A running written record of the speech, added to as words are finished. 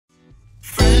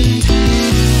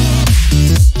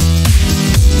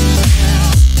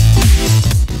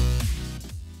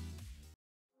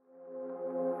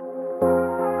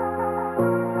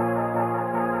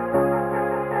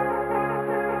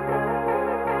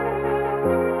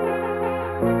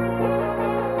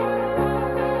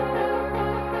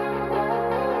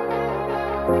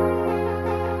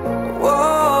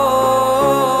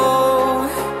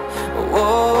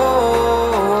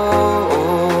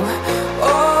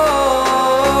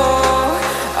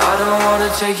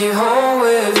take you home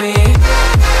with me.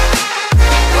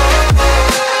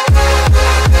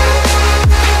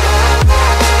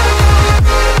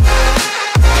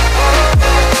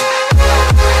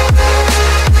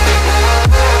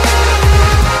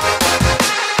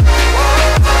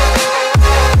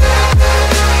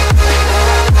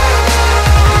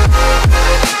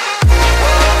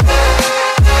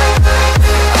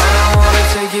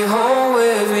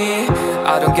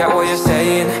 I don't get what you're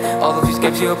saying, all of these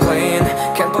games you're playing.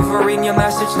 Can't bother reading your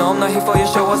message, no I'm not here for your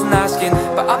show, wasn't asking.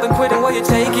 But I've been quitting what you're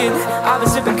taking, I've been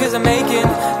sipping cause I'm making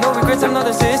no regrets, I'm not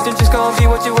insistent, just go and be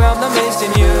what you were, I'm not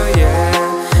missing you,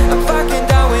 yeah. I'm fucking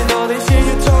down with all this shit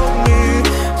you told me,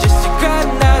 just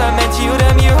regretting that I meant you,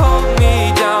 damn you hold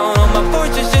me down. All my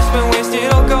fortune's just been wasted,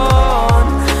 all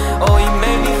gone. Oh, you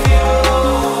made me feel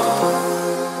low.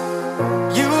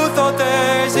 You thought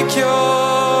there's a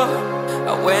cure,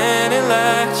 I went and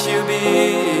let you be.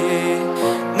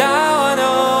 Now I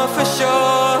know for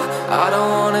sure I don't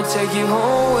wanna take you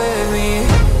home with me.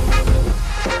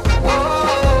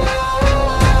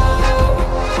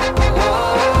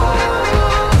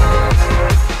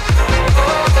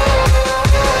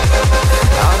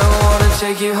 I don't wanna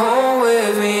take you home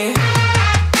with me.